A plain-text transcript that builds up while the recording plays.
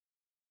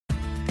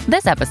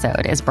This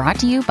episode is brought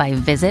to you by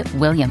Visit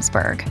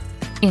Williamsburg.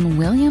 In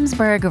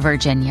Williamsburg,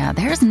 Virginia,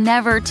 there's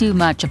never too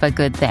much of a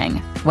good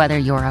thing. Whether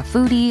you're a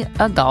foodie,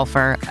 a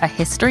golfer, a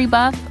history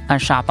buff, a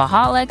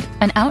shopaholic,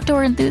 an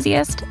outdoor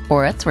enthusiast,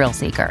 or a thrill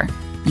seeker,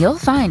 you'll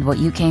find what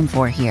you came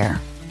for here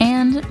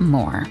and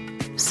more.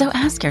 So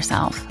ask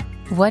yourself,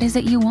 what is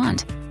it you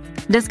want?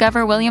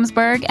 Discover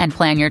Williamsburg and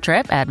plan your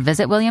trip at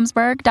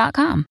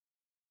visitwilliamsburg.com.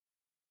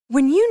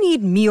 When you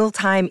need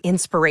mealtime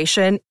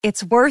inspiration,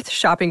 it's worth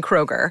shopping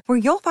Kroger, where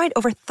you'll find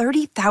over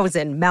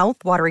 30,000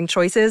 mouth-watering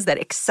choices that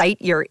excite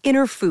your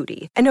inner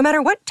foodie. And no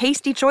matter what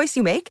tasty choice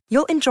you make,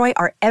 you'll enjoy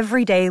our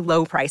everyday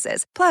low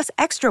prices, plus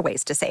extra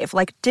ways to save,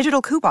 like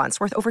digital coupons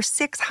worth over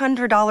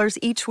 $600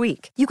 each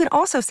week. You can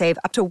also save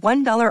up to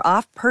 $1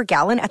 off per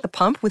gallon at the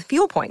pump with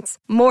fuel points.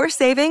 More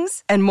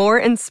savings and more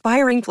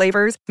inspiring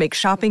flavors make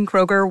shopping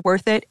Kroger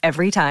worth it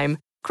every time.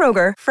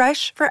 Kroger,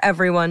 fresh for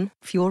everyone.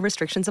 Fuel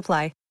restrictions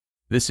apply.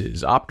 This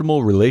is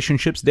Optimal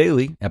Relationships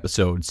Daily,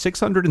 episode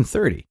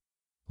 630.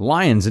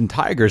 Lions and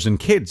Tigers and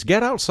Kids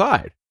Get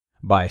Outside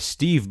by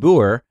Steve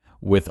Boer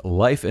with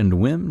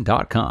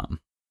lifeandwhim.com.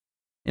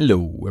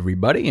 Hello,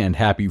 everybody, and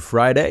happy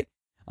Friday.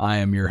 I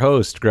am your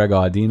host, Greg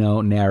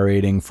Audino,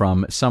 narrating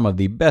from some of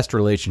the best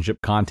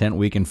relationship content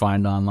we can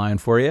find online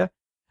for you.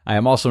 I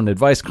am also an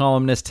advice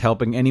columnist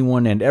helping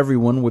anyone and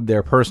everyone with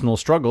their personal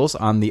struggles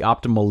on the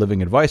Optimal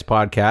Living Advice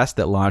podcast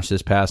that launched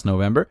this past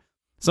November.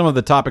 Some of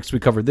the topics we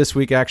covered this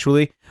week,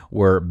 actually,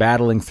 were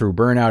battling through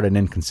burnout and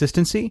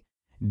inconsistency,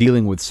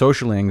 dealing with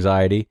social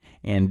anxiety,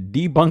 and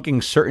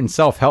debunking certain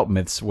self-help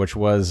myths, which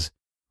was,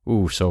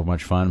 so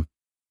much fun.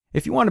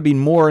 If you want to be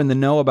more in the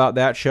know about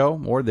that show,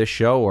 or this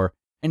show, or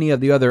any of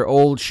the other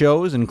old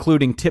shows,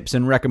 including tips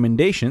and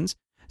recommendations,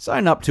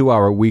 sign up to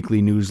our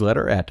weekly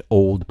newsletter at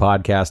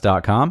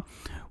oldpodcast.com.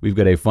 We've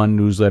got a fun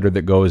newsletter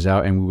that goes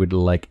out, and we would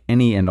like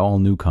any and all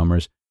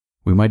newcomers.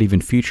 We might even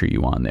feature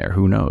you on there.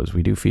 Who knows?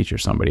 We do feature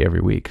somebody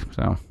every week.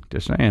 So,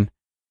 just saying.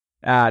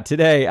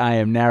 Today, I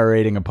am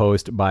narrating a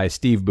post by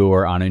Steve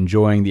Boer on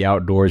enjoying the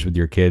outdoors with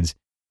your kids.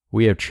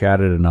 We have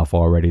chatted enough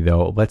already,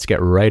 though. Let's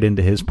get right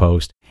into his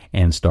post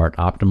and start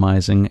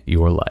optimizing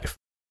your life.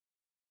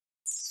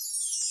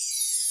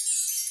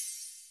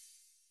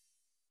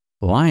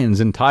 Lions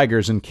and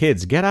Tigers and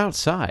Kids Get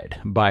Outside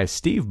by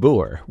Steve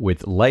Boer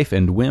with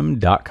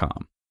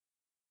lifeandwhim.com.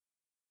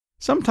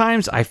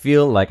 Sometimes I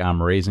feel like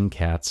I'm raising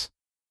cats.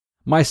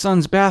 My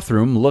son's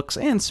bathroom looks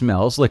and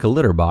smells like a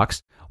litter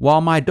box, while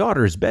my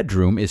daughter's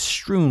bedroom is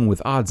strewn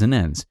with odds and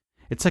ends.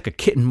 It's like a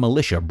kitten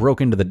militia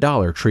broke into the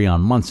Dollar Tree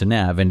on Munson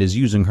Ave and is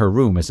using her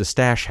room as a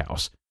stash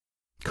house.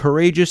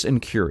 Courageous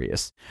and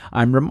curious,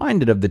 I'm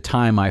reminded of the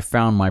time I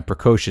found my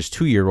precocious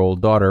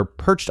 2-year-old daughter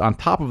perched on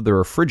top of the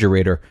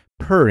refrigerator,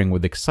 purring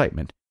with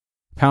excitement.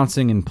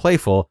 Pouncing and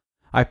playful,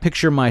 I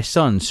picture my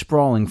son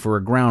sprawling for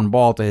a ground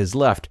ball to his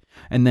left,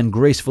 and then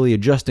gracefully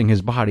adjusting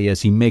his body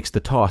as he makes the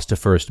toss to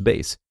first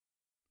base.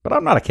 But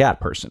I'm not a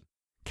cat person.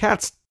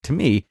 Cats, to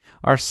me,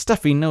 are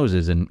stuffy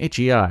noses and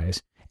itchy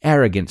eyes,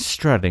 arrogant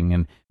strutting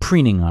and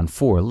preening on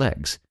 4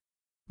 legs.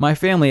 My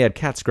family had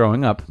cats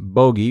growing up,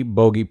 Bogey,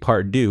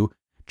 Pardue,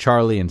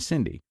 Charlie, and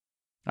Cindy.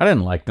 I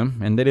didn't like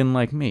them, and they didn't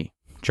like me.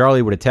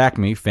 Charlie would attack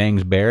me,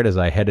 fangs bared, as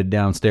I headed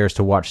downstairs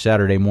to watch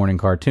Saturday morning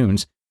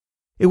cartoons.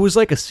 It was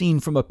like a scene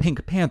from a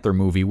Pink Panther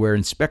movie where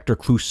Inspector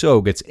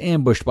Clouseau gets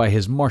ambushed by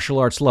his martial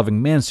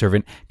arts-loving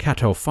manservant,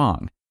 Kato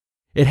Fong.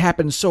 It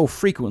happened so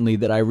frequently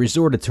that I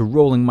resorted to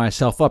rolling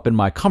myself up in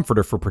my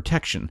comforter for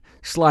protection,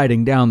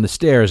 sliding down the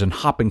stairs and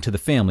hopping to the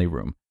family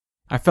room.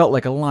 I felt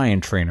like a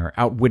lion trainer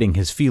outwitting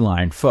his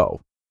feline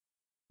foe.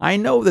 I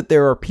know that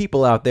there are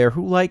people out there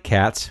who like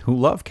cats, who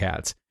love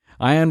cats.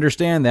 I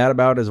understand that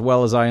about as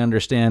well as I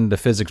understand the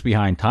physics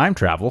behind time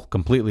travel,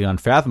 completely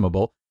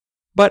unfathomable.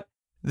 But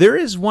there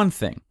is one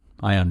thing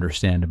I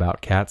understand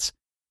about cats.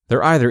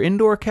 They're either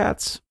indoor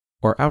cats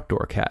or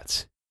outdoor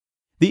cats.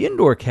 The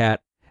indoor cat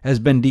has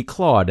been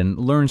declawed and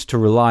learns to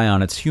rely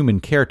on its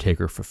human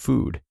caretaker for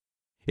food.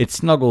 It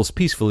snuggles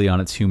peacefully on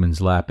its human's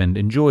lap and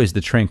enjoys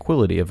the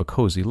tranquility of a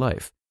cozy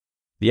life.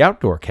 The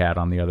outdoor cat,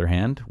 on the other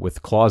hand,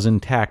 with claws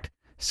intact,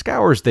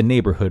 scours the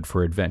neighborhood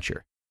for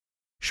adventure.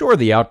 Sure,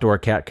 the outdoor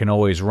cat can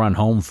always run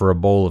home for a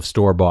bowl of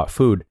store-bought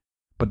food,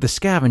 but the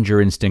scavenger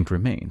instinct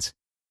remains.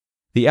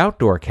 The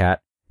outdoor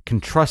cat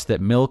can trust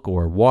that milk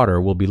or water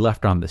will be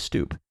left on the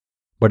stoop,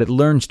 but it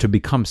learns to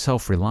become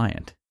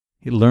self-reliant.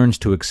 It learns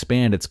to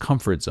expand its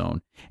comfort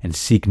zone and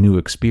seek new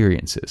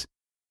experiences.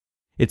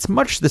 It's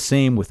much the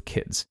same with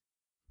kids.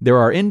 There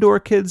are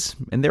indoor kids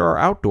and there are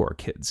outdoor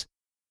kids.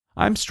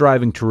 I'm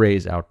striving to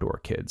raise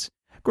outdoor kids.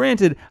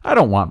 Granted, I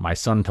don't want my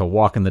son to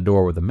walk in the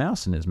door with a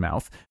mouse in his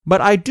mouth,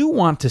 but I do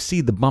want to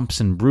see the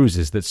bumps and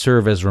bruises that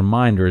serve as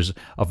reminders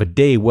of a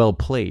day well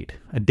played,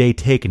 a day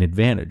taken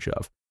advantage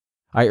of.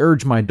 I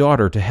urge my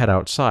daughter to head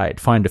outside,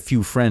 find a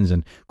few friends,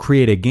 and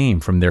create a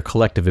game from their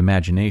collective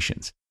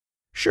imaginations.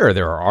 Sure,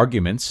 there are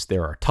arguments,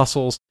 there are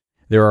tussles,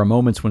 there are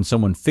moments when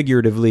someone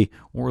figuratively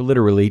or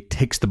literally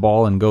takes the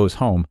ball and goes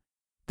home.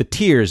 The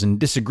tears and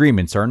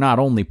disagreements are not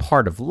only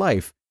part of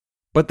life,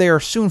 but they are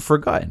soon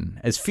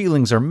forgotten as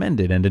feelings are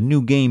mended and a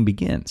new game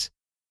begins.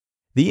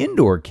 The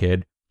indoor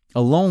kid,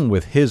 alone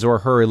with his or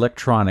her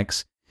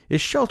electronics,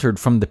 is sheltered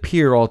from the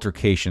peer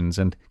altercations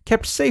and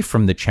kept safe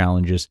from the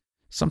challenges,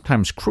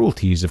 sometimes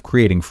cruelties of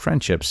creating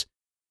friendships.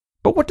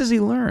 But what does he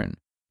learn?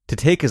 To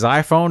take his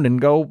iPhone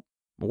and go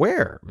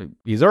where?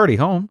 He's already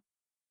home.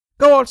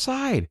 Go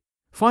outside.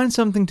 Find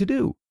something to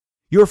do.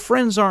 Your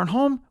friends aren't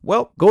home?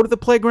 Well, go to the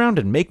playground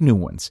and make new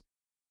ones.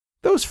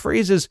 Those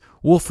phrases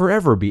will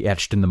forever be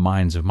etched in the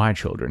minds of my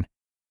children.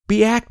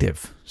 Be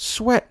active,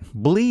 sweat,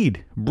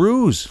 bleed,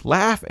 bruise,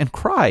 laugh, and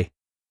cry.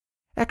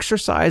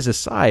 Exercise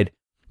aside,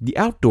 the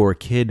outdoor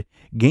kid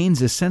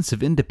gains a sense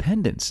of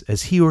independence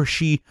as he or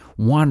she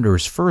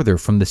wanders further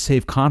from the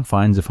safe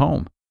confines of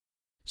home.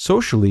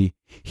 Socially,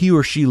 he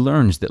or she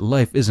learns that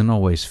life isn't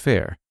always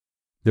fair.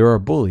 There are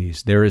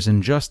bullies, there is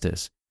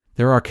injustice,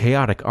 there are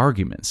chaotic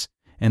arguments,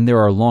 and there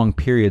are long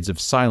periods of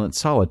silent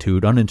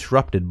solitude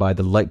uninterrupted by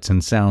the lights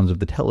and sounds of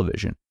the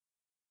television.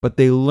 But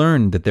they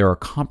learn that there are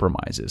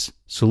compromises,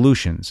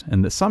 solutions,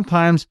 and that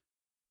sometimes,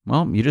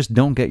 you just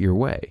don't get your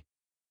way.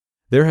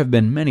 There have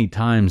been many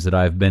times that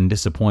I've been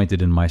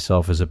disappointed in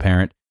myself as a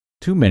parent,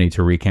 too many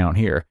to recount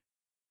here.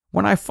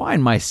 When I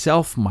find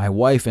myself, my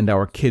wife, and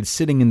our kids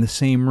sitting in the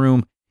same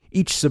room,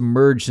 each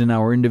submerged in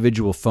our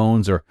individual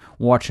phones or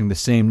watching the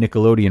same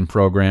Nickelodeon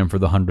program for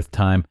the 100th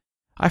time,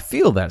 I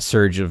feel that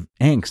surge of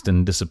angst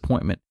and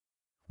disappointment.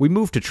 We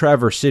moved to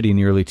Traverse City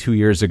nearly 2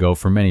 years ago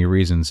for many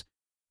reasons.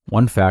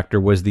 One factor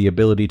was the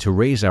ability to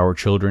raise our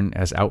children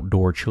as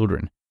outdoor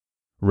children.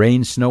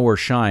 Rain, snow, or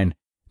shine,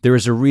 there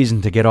is a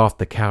reason to get off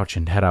the couch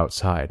and head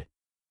outside.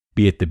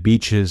 Be it the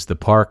beaches, the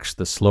parks,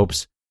 the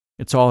slopes,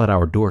 it's all at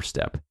our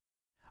doorstep.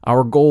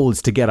 Our goal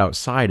is to get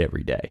outside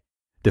every day.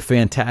 The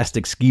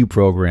fantastic ski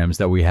programs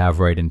that we have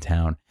right in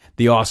town,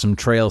 the awesome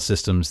trail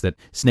systems that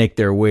snake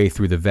their way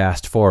through the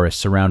vast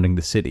forests surrounding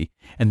the city,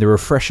 and the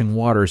refreshing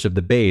waters of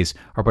the bays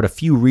are but a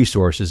few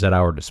resources at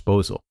our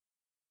disposal.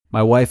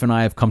 My wife and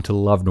I have come to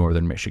love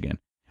northern Michigan.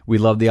 We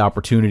love the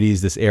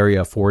opportunities this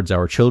area affords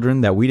our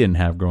children that we didn't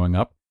have growing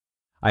up.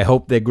 I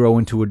hope they grow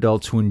into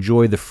adults who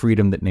enjoy the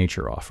freedom that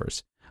nature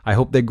offers. I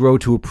hope they grow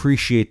to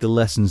appreciate the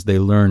lessons they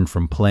learned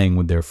from playing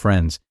with their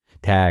friends,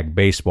 tag,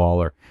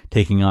 baseball, or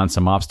taking on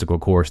some obstacle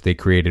course they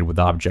created with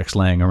objects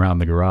laying around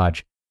the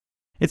garage.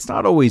 It's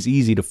not always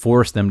easy to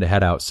force them to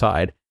head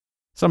outside.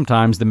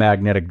 Sometimes the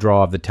magnetic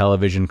draw of the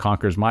television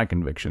conquers my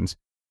convictions.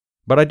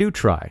 But I do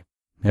try,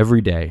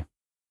 every day.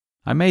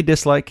 I may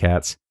dislike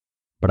cats,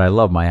 but I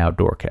love my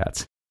outdoor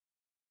cats.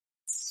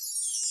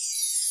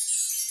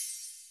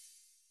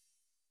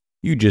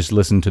 You just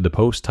listened to the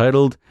post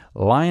titled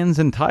Lions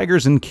and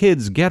Tigers and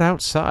Kids Get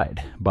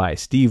Outside by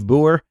Steve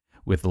Boer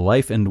with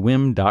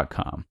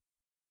lifeandwhim.com.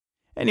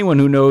 Anyone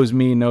who knows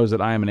me knows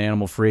that I am an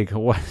animal freak,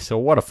 so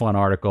what a fun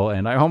article,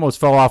 and I almost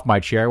fell off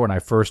my chair when I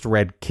first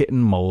read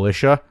kitten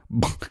militia.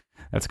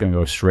 That's going to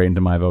go straight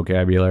into my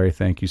vocabulary.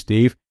 Thank you,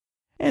 Steve.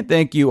 And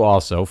thank you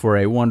also for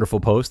a wonderful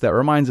post that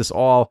reminds us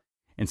all,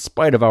 in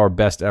spite of our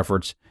best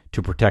efforts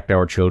to protect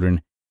our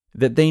children,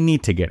 that they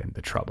need to get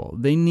into trouble.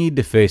 They need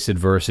to face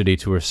adversity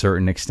to a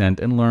certain extent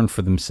and learn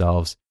for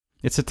themselves.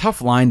 It's a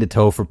tough line to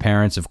toe for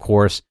parents, of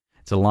course.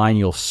 It's a line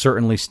you'll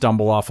certainly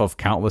stumble off of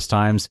countless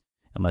times,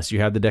 unless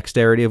you have the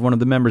dexterity of one of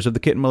the members of the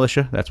kitten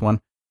militia. That's one.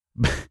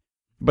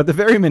 But the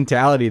very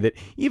mentality that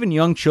even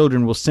young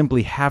children will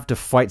simply have to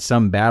fight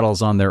some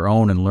battles on their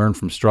own and learn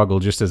from struggle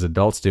just as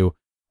adults do,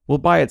 will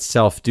by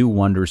itself do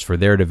wonders for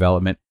their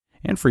development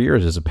and for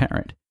yours as a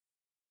parent.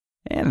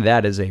 And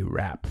that is a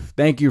wrap.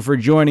 Thank you for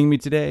joining me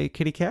today,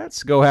 kitty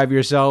cats. Go have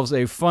yourselves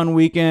a fun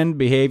weekend.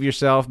 Behave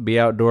yourself. Be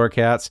outdoor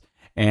cats.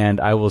 And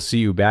I will see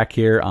you back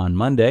here on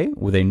Monday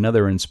with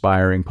another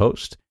inspiring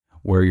post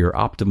where your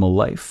optimal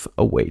life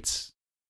awaits.